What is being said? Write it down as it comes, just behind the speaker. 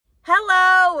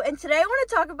Hello, and today I want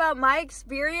to talk about my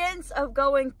experience of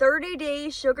going 30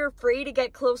 days sugar-free to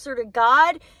get closer to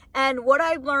God and what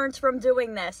I learned from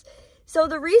doing this. So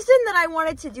the reason that I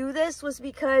wanted to do this was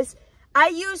because I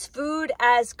use food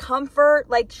as comfort,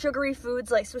 like sugary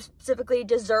foods, like specifically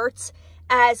desserts,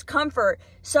 as comfort.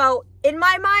 So in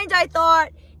my mind, I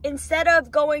thought instead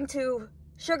of going to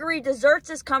sugary desserts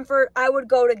as comfort, I would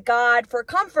go to God for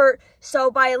comfort. So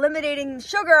by eliminating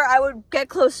sugar, I would get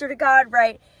closer to God,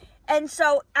 right? And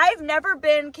so I've never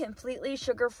been completely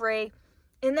sugar-free.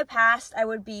 In the past, I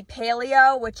would be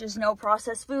paleo, which is no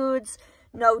processed foods,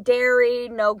 no dairy,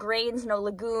 no grains, no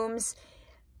legumes.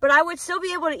 But I would still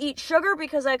be able to eat sugar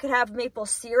because I could have maple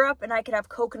syrup and I could have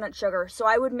coconut sugar. So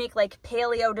I would make like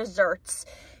paleo desserts,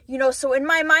 so in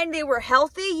my mind, they were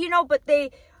healthy, but they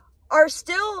are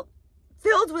still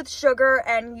filled with sugar,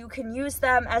 and you can use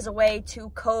them as a way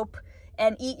to cope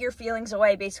and eat your feelings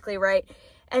away, basically, right?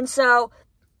 And so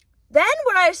then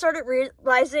what I started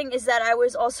realizing is that I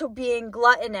was also being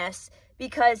gluttonous,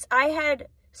 because I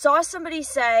saw somebody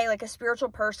say, like a spiritual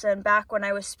person back when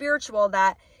I was spiritual,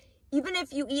 that even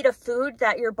if you eat a food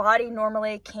that your body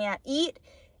normally can't eat,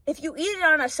 if you eat it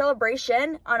on a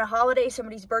celebration, on a holiday,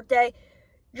 somebody's birthday,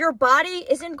 your body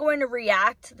isn't going to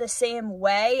react the same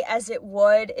way as it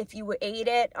would if you ate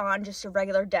it on just a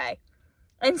regular day.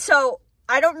 And so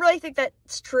I don't really think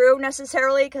that's true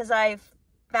necessarily, because I've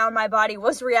found my body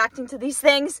was reacting to these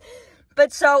things.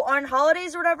 But so on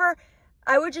holidays or whatever,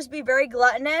 I would just be very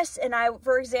gluttonous. And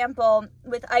for example,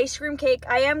 with ice cream cake,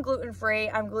 I am gluten-free,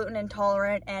 I'm gluten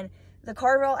intolerant, and the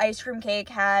Carvel ice cream cake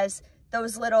has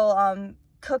those little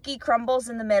cookie crumbles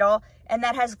in the middle, and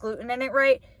that has gluten in it,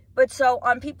 right? But so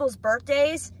on people's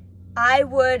birthdays, I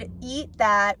would eat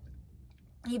that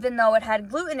even though it had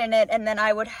gluten in it, and then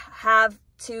I would have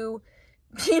to,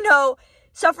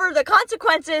 suffer the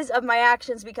consequences of my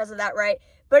actions because of that, right?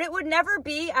 But it would never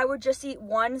be, I would just eat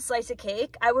one slice of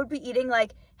cake. I would be eating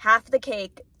like half the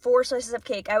cake, 4 slices of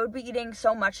cake. I would be eating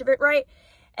so much of it, right?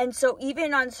 And so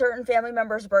even on certain family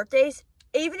members' birthdays,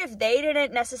 even if they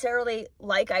didn't necessarily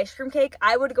like ice cream cake,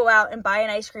 I would go out and buy an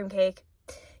ice cream cake,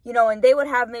 and they would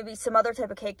have maybe some other type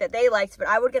of cake that they liked, but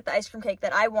I would get the ice cream cake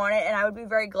that I wanted, and I would be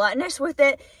very gluttonous with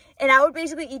it, and I would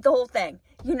basically eat the whole thing,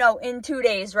 in 2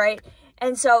 days, right?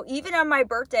 And so even on my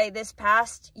birthday this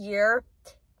past year,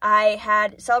 I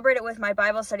had celebrated with my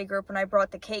Bible study group, and I brought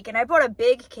the cake, and I bought a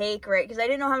big cake, right? Because I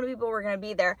didn't know how many people were going to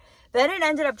be there. Then it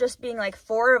ended up just being like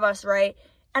 4 of us, right?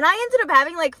 And I ended up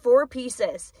having like 4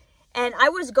 pieces, and I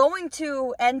was going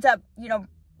to end up,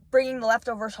 bringing the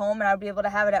leftovers home, and I would be able to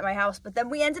have it at my house. But then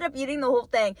we ended up eating the whole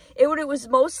thing. It was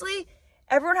mostly,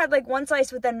 everyone had like 1 slice,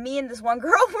 but then me and this one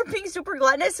girl were being super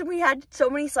gluttonous, and we had so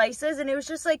many slices, and it was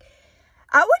just like,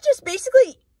 I would just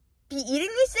basically be eating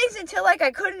these things until like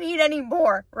I couldn't eat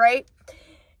anymore, right?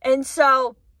 And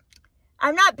so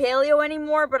I'm not paleo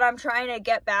anymore, but I'm trying to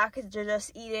get back to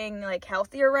just eating like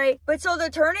healthier, right? But so the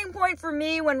turning point for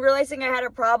me when realizing I had a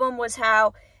problem was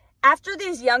how after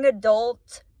these young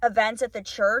adult events at the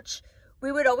church,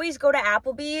 we would always go to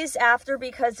Applebee's after,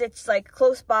 because it's like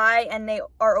close by and they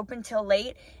are open till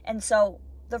late. And so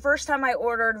the first time I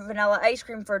ordered vanilla ice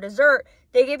cream for dessert,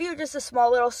 they give you just a small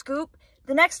little scoop.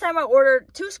 The next time I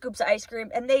ordered 2 scoops of ice cream,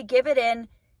 and they give it in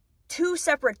 2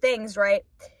 separate things, right?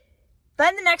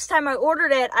 Then the next time I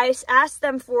ordered it, I asked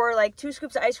them for like 2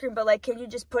 scoops of ice cream, but like, can you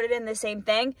just put it in the same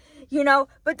thing,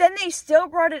 But then they still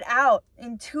brought it out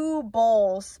in 2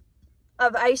 bowls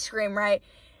of ice cream, right?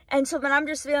 And so then I'm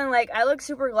just feeling like I look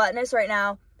super gluttonous right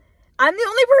now. I'm the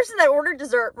only person that ordered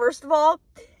dessert, first of all,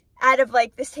 out of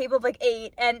like this table of like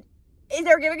 8, and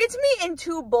they're giving it to me in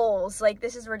 2 bowls. Like,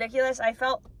 this is ridiculous. I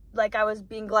felt like I was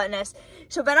being gluttonous.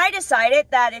 So then I decided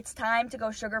that it's time to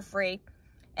go sugar-free.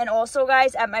 And also,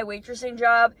 guys, at my waitressing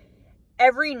job,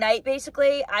 every night,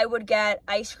 basically, I would get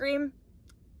ice cream.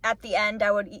 At the end,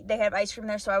 they had ice cream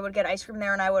there, so I would get ice cream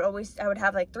there, and I would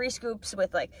have like 3 scoops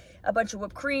with like a bunch of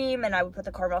whipped cream, and I would put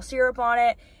the caramel syrup on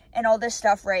it, and all this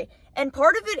stuff, right? And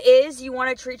part of it is you want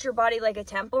to treat your body like a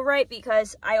temple, right?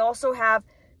 Because I also have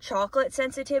chocolate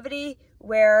sensitivity,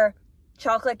 where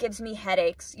chocolate gives me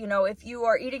headaches. If you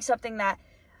are eating something that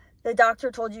the doctor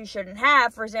told you shouldn't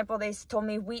have, for example, they told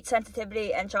me wheat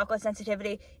sensitivity and chocolate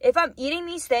sensitivity. If I'm eating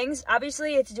these things,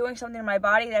 obviously it's doing something in my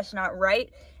body that's not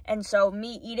right. And so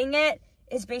me eating it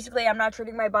is basically, I'm not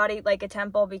treating my body like a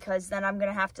temple, because then I'm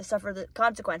going to have to suffer the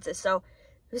consequences. So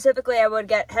specifically, I would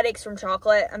get headaches from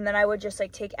chocolate, and then I would just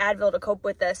like take Advil to cope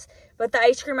with this. But the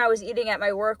ice cream I was eating at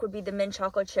my work would be the mint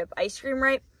chocolate chip ice cream,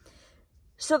 right?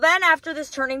 So then after this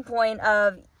turning point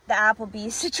of the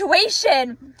Applebee's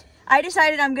situation, I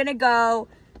decided I'm going to go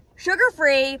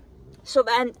sugar-free. So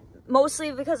then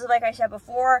mostly because, like I said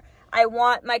before, I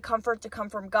want my comfort to come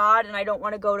from God, and I don't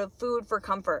want to go to food for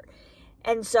comfort.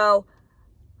 And so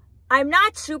I'm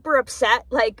not super upset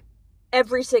like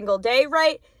every single day,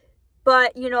 right?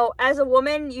 But, you know, as a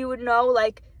woman, you would know,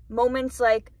 like, moments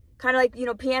like, kind of like, you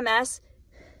know, PMS,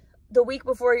 the week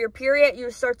before your period, you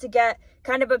start to get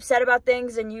kind of upset about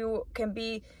things, and you can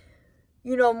be,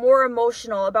 you know, more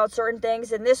emotional about certain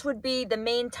things. And this would be the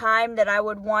main time that I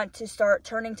would want to start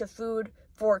turning to food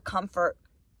for comfort,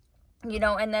 you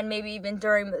know, and then maybe even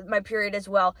during my period as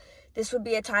well. This would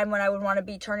be a time when I would want to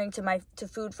be turning to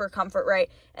food for comfort, right?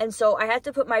 And so I had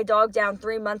to put my dog down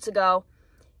 3 months ago.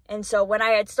 And so when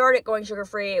I had started going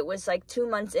sugar-free, it was like 2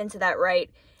 months into that, right?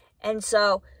 And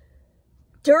so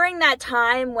during that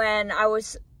time when I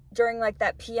was during like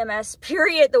that PMS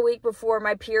period, the week before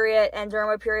my period and during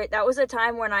my period, that was a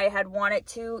time when I had wanted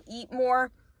to eat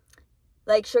more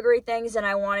like sugary things, and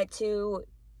I wanted to,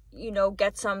 you know,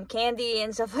 get some candy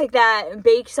and stuff like that and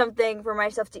bake something for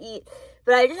myself to eat.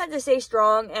 But I just had to stay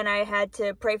strong, and I had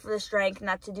to pray for the strength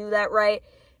not to do that, right?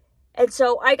 And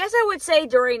so I guess I would say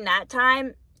during that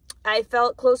time, I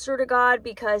felt closer to God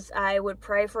because I would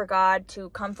pray for God to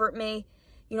comfort me.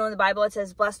 You know, in the Bible it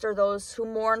says, blessed are those who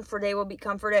mourn, for they will be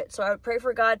comforted. So I would pray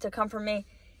for God to comfort me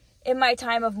in my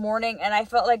time of mourning, and I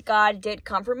felt like God did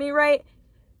comfort me, right?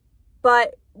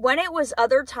 But when it was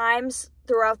other times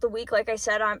throughout the week, like I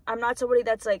said, I'm not somebody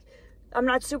that's like, I'm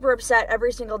not super upset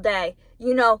every single day,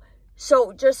 you know?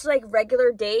 So just like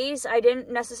regular days, I didn't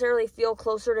necessarily feel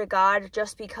closer to God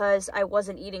just because I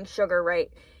wasn't eating sugar, right?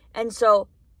 And so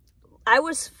I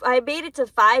made it to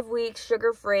 5 weeks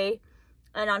sugar-free,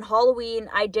 and on Halloween,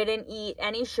 I didn't eat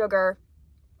any sugar,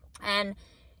 and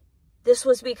this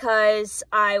was because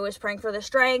I was praying for the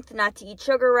strength not to eat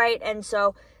sugar, right? And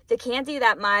so the candy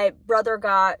that my brother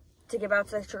got to give out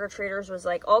to the trick-or-treaters was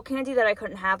like all candy that I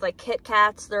couldn't have, like Kit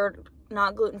Kats, they're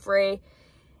not gluten-free,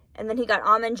 and then he got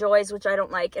Almond Joys, which I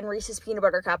don't like, and Reese's Peanut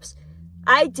Butter Cups.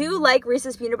 I do like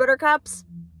Reese's Peanut Butter Cups.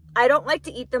 I don't like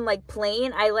to eat them like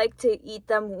plain. I like to eat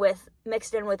them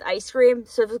mixed in with ice cream,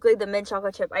 specifically the mint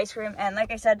chocolate chip ice cream. And like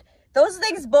I said, those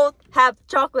things both have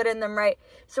chocolate in them, right?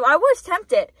 So I was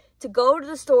tempted to go to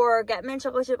the store, get mint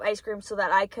chocolate chip ice cream so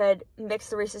that I could mix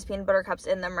the Reese's Peanut Butter Cups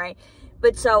in them, right?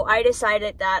 But so I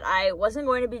decided that I wasn't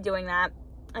going to be doing that,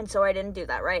 and so I didn't do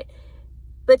that, right?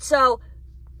 But so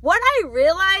what I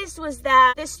realized was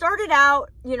that this started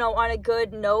out, you know, on a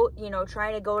good note, you know,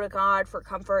 trying to go to God for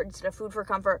comfort instead of food for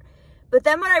comfort. But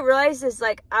then what I realized is,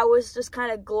 like, I was just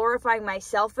kind of glorifying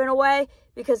myself in a way,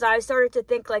 because I started to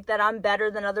think, like, that I'm better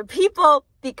than other people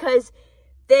because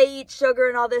they eat sugar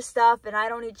and all this stuff, and I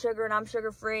don't eat sugar, and I'm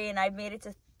sugar-free, and I made it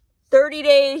to 30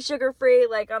 days sugar-free.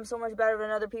 Like, I'm so much better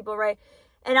than other people, right?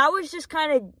 And I was just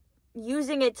kind of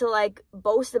using it to, like,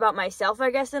 boast about myself, I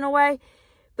guess, in a way.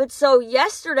 But so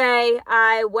yesterday,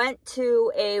 I went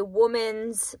to a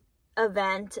woman's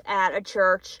event at a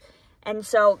church, and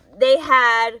so they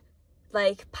had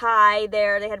like pie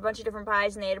there. They had a bunch of different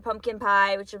pies, and they had a pumpkin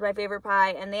pie, which is my favorite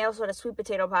pie, and they also had a sweet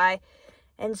potato pie.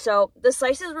 And so the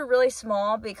slices were really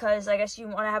small because I guess you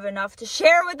want to have enough to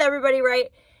share with everybody, right?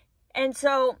 And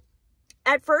so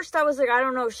at first I was like, I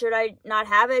don't know, should I not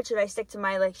have it? Should I stick to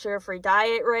my like sugar-free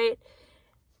diet, right?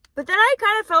 But then I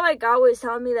kind of felt like God was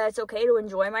telling me that it's okay to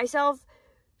enjoy myself.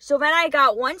 So then I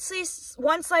got one slice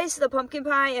of the pumpkin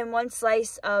pie and one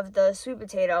slice of the sweet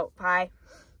potato pie.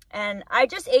 And I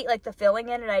just ate like the filling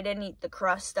in it. I didn't eat the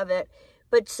crust of it.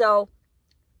 But so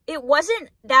it wasn't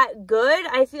that good.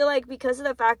 I feel like because of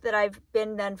the fact that I've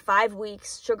been then 5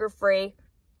 weeks sugar-free,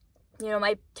 you know,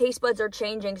 my taste buds are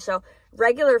changing. So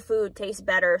regular food tastes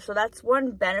better. So that's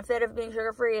one benefit of being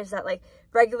sugar-free, is that like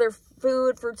regular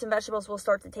food, fruits and vegetables will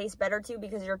start to taste better too,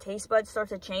 because your taste buds start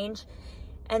to change.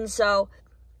 And so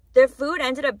the food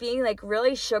ended up being like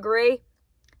really sugary,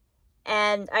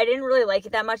 and I didn't really like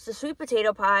it that much. The sweet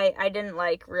potato pie, I didn't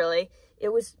like really. It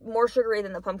was more sugary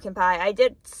than the pumpkin pie.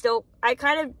 I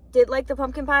kind of did like the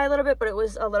pumpkin pie a little bit, but it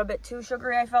was a little bit too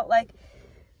sugary, I felt like.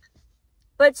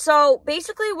 But so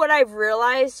basically what I've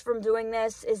realized from doing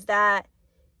this is that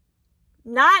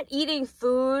not eating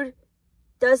food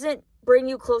doesn't bring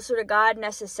you closer to God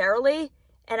necessarily.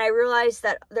 And I realized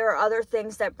that there are other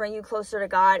things that bring you closer to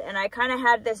God. And I kind of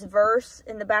had this verse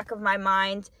in the back of my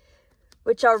mind,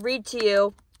 which I'll read to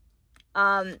you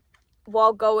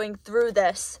while going through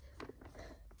this,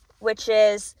 which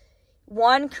is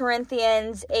 1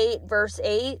 Corinthians 8, verse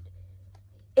 8.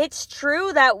 It's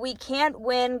true that we can't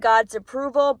win God's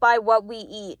approval by what we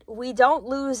eat. We don't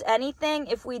lose anything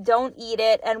if we don't eat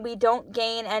it, and we don't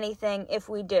gain anything if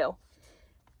we do.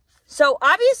 So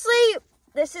obviously,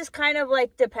 this is kind of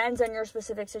like depends on your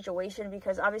specific situation,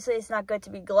 because obviously it's not good to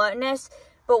be gluttonous.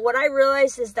 But what I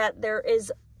realized is that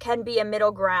can be a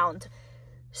middle ground.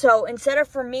 So instead of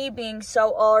for me being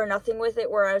so all or nothing with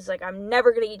it, where I was like, I'm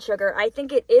never going to eat sugar, I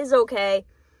think it is okay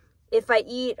if I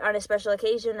eat on a special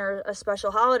occasion or a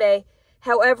special holiday.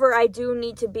 However, I do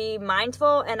need to be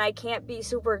mindful, and I can't be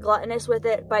super gluttonous with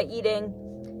it by eating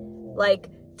like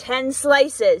 10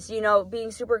 slices, you know, being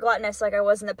super gluttonous like I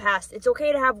was in the past. It's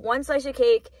okay to have one slice of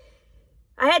cake.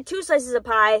 I had 2 slices of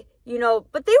pie, you know,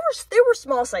 but they were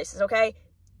small slices, okay?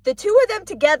 The 2 of them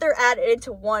together added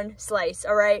into 1 slice,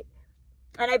 all right?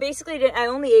 And I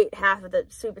only ate half of the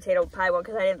sweet potato pie one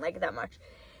because I didn't like it that much.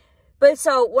 But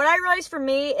so what I realized for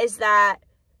me is that,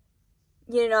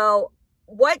 you know,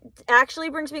 what actually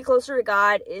brings me closer to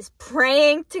God is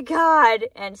praying to God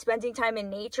and spending time in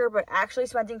nature, but actually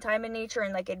spending time in nature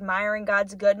and like admiring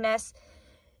God's goodness.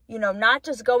 You know, not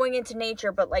just going into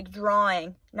nature, but like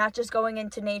drawing, not just going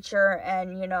into nature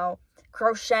and, you know,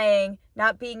 crocheting,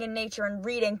 not being in nature and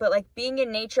reading, but like being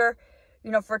in nature,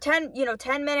 you know, for 10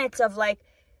 minutes of like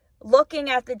looking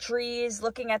at the trees,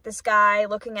 looking at the sky,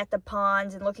 looking at the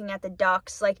ponds and looking at the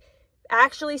ducks, like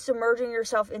actually submerging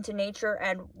yourself into nature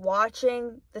and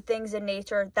watching the things in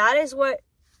nature. That is what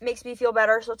makes me feel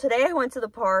better. So today I went to the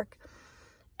park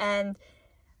and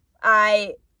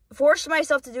I forced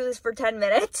myself to do this for 10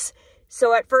 minutes.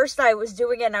 So at first I was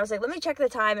doing it and I was like, let me check the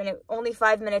time, and only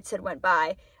 5 minutes had went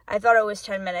by. I thought it was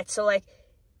 10 minutes. So like,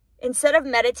 instead of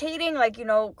meditating, like, you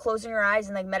know, closing your eyes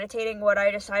and like meditating, what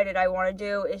I decided I want to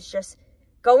do is just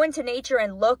go into nature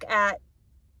and look at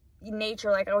nature,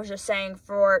 like I was just saying,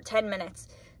 for 10 minutes.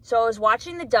 So I was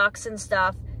watching the ducks and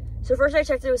stuff. So first I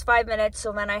checked it was 5 minutes.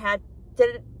 So then I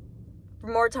did it for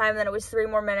more time. Then it was 3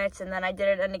 more minutes. And then I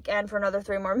did it again for another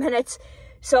 3 more minutes.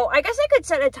 So I guess I could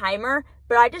set a timer,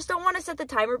 but I just don't want to set the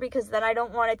timer because then I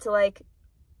don't want it to like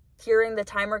hearing the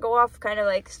timer go off kind of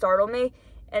like startle me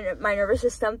and my nervous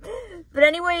system. But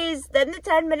anyways, then the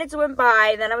 10 minutes went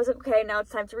by. Then I was like, okay, now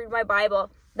it's time to read my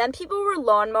Bible. Then people were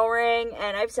lawn mowing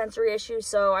and I have sensory issues,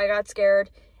 so I got scared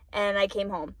and I came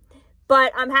home.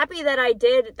 But I'm happy that I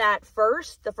did that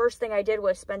first. The first thing I did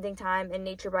was spending time in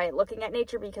nature by looking at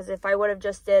nature, because if I would have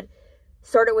just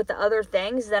started with the other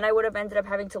things, then I would have ended up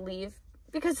having to leave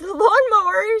because of the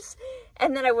lawnmowers,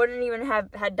 and then I wouldn't even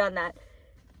have had done that.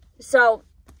 So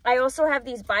I also have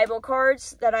these Bible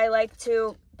cards that I like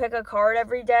to pick a card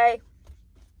every day.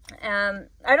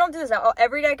 I don't do this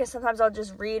every day because sometimes I'll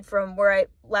just read from where I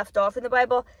left off in the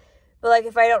Bible. But like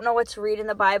if I don't know what to read in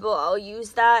the Bible, I'll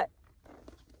use that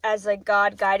as like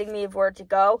God guiding me of where to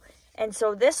go. And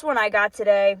so this one I got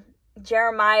today,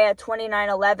 Jeremiah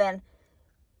 29:11,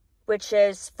 which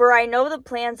is, "For I know the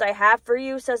plans I have for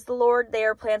you, says the Lord. They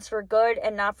are plans for good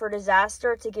and not for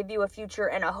disaster, to give you a future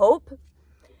and a hope."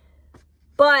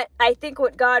 But I think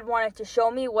what God wanted to show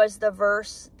me was the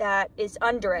verse that is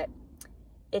under it.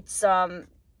 It's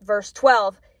verse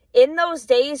 12. "In those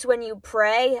days when you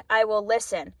pray, I will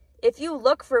listen. If you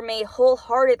look for me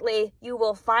wholeheartedly, you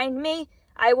will find me.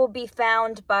 I will be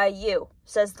found by you,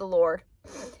 says the Lord."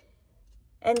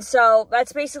 And so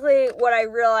that's basically what I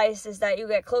realized, is that you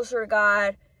get closer to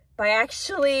God by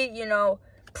actually, you know,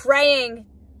 praying,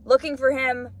 looking for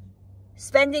him,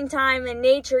 spending time in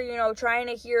nature, you know, trying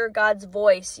to hear God's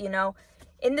voice, you know.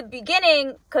 In the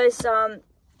beginning, because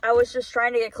I was just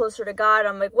trying to get closer to God,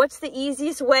 I'm like, what's the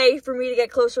easiest way for me to get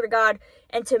closer to God?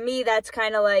 And to me, that's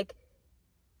kind of like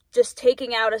just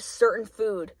taking out a certain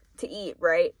food to eat,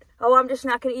 right? Oh, I'm just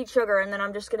not going to eat sugar, and then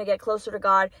I'm just going to get closer to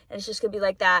God, and it's just going to be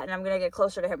like that, and I'm going to get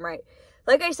closer to him, right?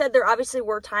 Like I said, there obviously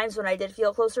were times when I did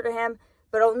feel closer to him,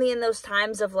 but only in those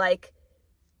times of like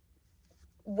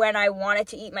when I wanted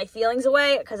to eat my feelings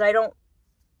away, because I don't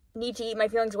need to eat my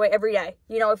feelings away every day.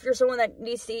 You know, if you're someone that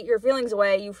needs to eat your feelings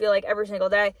away, you feel like every single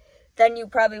day, then you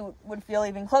probably would feel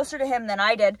even closer to him than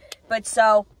I did. But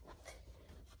so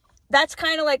that's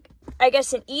kind of like, I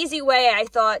guess, an easy way. I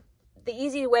thought the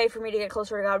easy way for me to get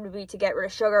closer to God would be to get rid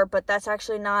of sugar, but that's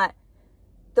actually not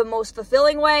the most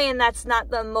fulfilling way, and that's not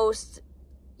the most,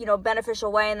 you know,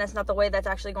 beneficial way, and that's not the way that's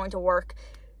actually going to work.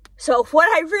 So what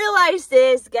I realized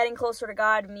is getting closer to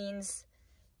God means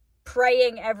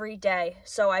praying every day.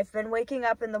 So I've been waking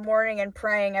up in the morning and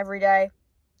praying every day.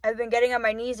 I've been getting on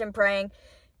my knees and praying.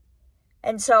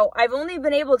 And so I've only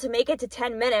been able to make it to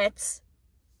 10 minutes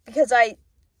because I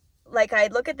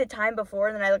look at the time before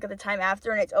and then I look at the time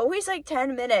after, and it's always like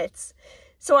 10 minutes.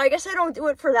 So I guess I don't do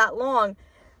it for that long.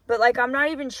 But like, I'm not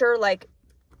even sure, like,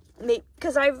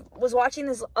 because I was watching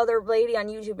this other lady on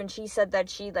YouTube, and she said that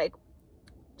she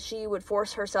would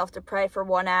force herself to pray for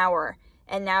 1 hour,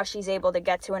 and now she's able to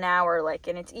get to an hour, like,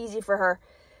 and it's easy for her.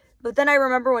 But then I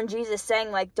remember when Jesus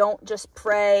saying, like, don't just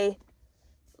pray,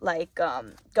 like,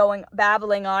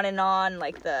 babbling on and on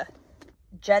like the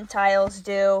Gentiles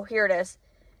do. Here it is.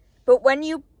 But when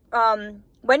you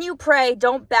pray,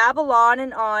 don't babble on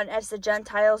and on as the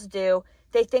Gentiles do.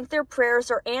 They think their prayers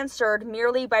are answered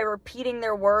merely by repeating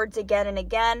their words again and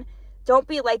again. Don't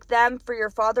be like them, for your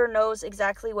Father knows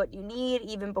exactly what you need,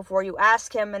 even before you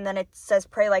ask him. And then it says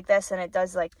pray like this, and it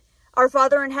does like, Our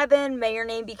Father in heaven, may your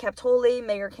name be kept holy.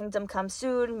 May your kingdom come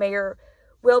soon. May your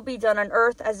will be done on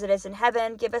earth as it is in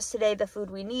heaven. Give us today the food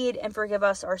we need, and forgive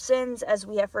us our sins as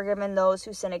we have forgiven those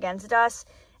who sin against us.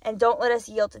 And don't let us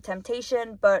yield to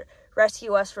temptation, but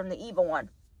rescue us from the evil one.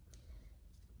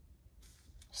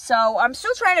 So I'm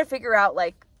still trying to figure out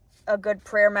like a good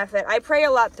prayer method. I pray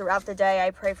a lot throughout the day.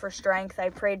 I pray for strength. I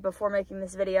prayed before making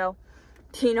this video,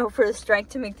 for the strength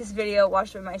to make this video,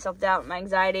 wash away my self-doubt, my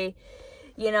anxiety,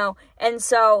 And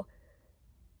so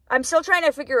I'm still trying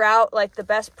to figure out like the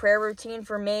best prayer routine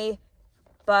for me.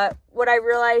 But what I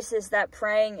realized is that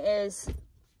praying is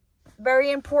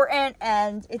very important,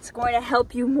 and it's going to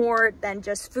help you more than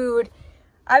just food.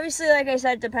 Obviously, like I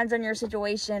said, it depends on your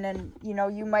situation, and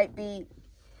you might be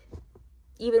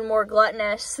even more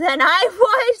gluttonous than I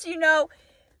was,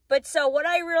 But so what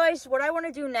I realized, what I want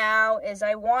to do now is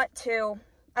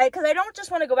because I don't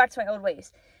just want to go back to my old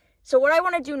ways. So what I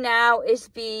want to do now is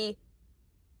be,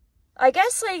 I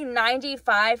guess, like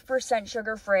 95%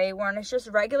 sugar-free, when it's just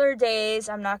regular days.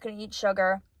 I'm not going to eat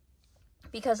sugar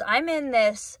because I'm in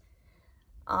this,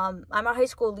 I'm a high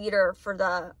school leader for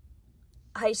the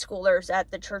high schoolers at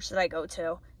the church that I go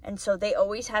to. And so they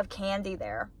always have candy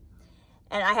there.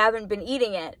 And I haven't been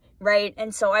eating it, right?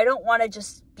 And so I don't want to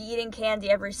just be eating candy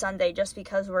every Sunday just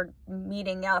because we're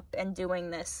meeting up and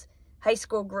doing this high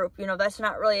school group. That's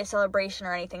not really a celebration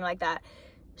or anything like that.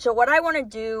 So what I want to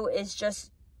do is just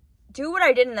do what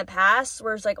I did in the past,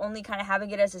 where it's like only kind of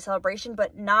having it as a celebration,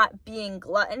 but not being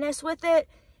gluttonous with it,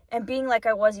 and being like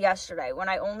I was yesterday when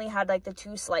I only had like the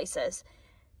 2 slices.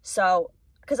 So,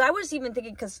 because I was even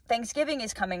thinking, because Thanksgiving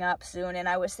is coming up soon, and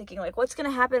I was thinking like, what's going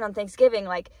to happen on Thanksgiving?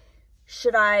 Like,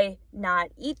 should I not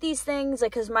eat these things?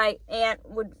 Like, because my aunt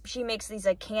she makes these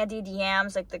like candied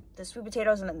yams, like the sweet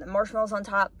potatoes and then the marshmallows on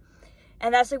top.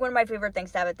 And that's like one of my favorite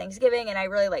things to have at Thanksgiving. And I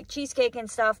really like cheesecake and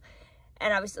stuff.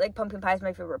 And I was like, pumpkin pie is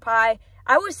my favorite pie.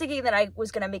 I was thinking that I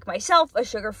was going to make myself a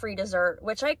sugar-free dessert,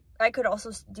 which I could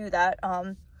also do that.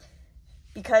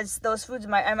 Because those foods,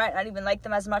 I might not even like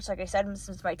them as much, like I said,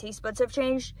 since my taste buds have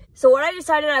changed. So what I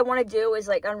decided I want to do is,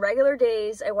 like, on regular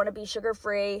days, I want to be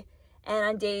sugar-free. And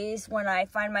on days when I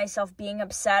find myself being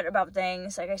upset about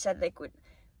things, like I said, like with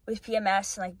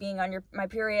PMS and like being on my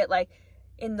period, like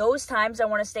in those times I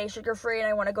want to stay sugar-free, and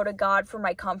I want to go to God for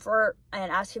my comfort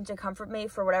and ask him to comfort me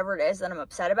for whatever it is that I'm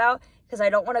upset about, because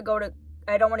I don't want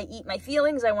to eat my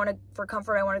feelings. For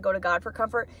comfort, I want to go to God for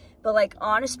comfort. But like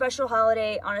on a special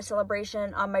holiday, on a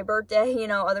celebration, on my birthday,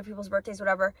 other people's birthdays,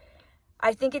 whatever,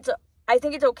 I think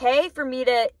it's okay for me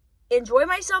to enjoy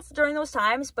myself during those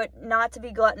times, but not to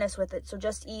be gluttonous with it. So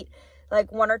just eat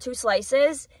like 1 or 2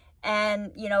 slices,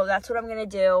 and that's what I'm gonna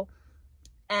do.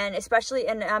 And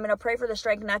I'm gonna pray for the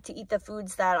strength not to eat the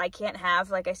foods that I can't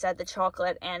have, like I said, the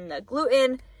chocolate and the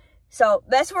gluten. So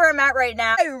that's where I'm at right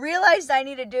now. I realized I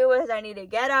need to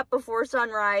get up before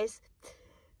sunrise,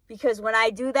 because when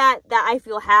I do that I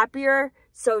feel happier.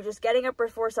 So just getting up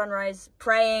before sunrise,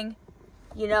 praying,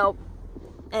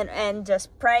 and just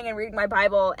praying and reading my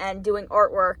Bible and doing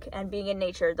artwork and being in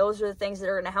nature. Those are the things that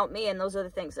are going to help me, and those are the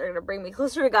things that are going to bring me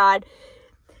closer to God.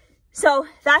 So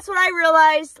that's what I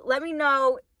realized. Let me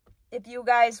know if you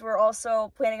guys were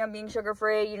also planning on being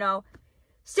sugar-free.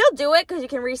 Still do it, because you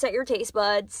can reset your taste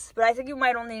buds. But I think you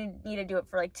might only need to do it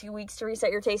for like 2 weeks to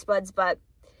reset your taste buds. But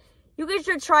you guys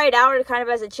should try it out kind of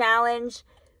as a challenge.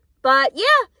 But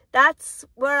yeah, that's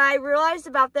what I realized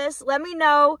about this. Let me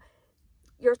know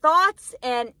your thoughts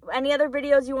and any other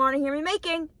videos you want to hear me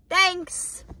making.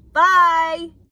 Thanks. Bye.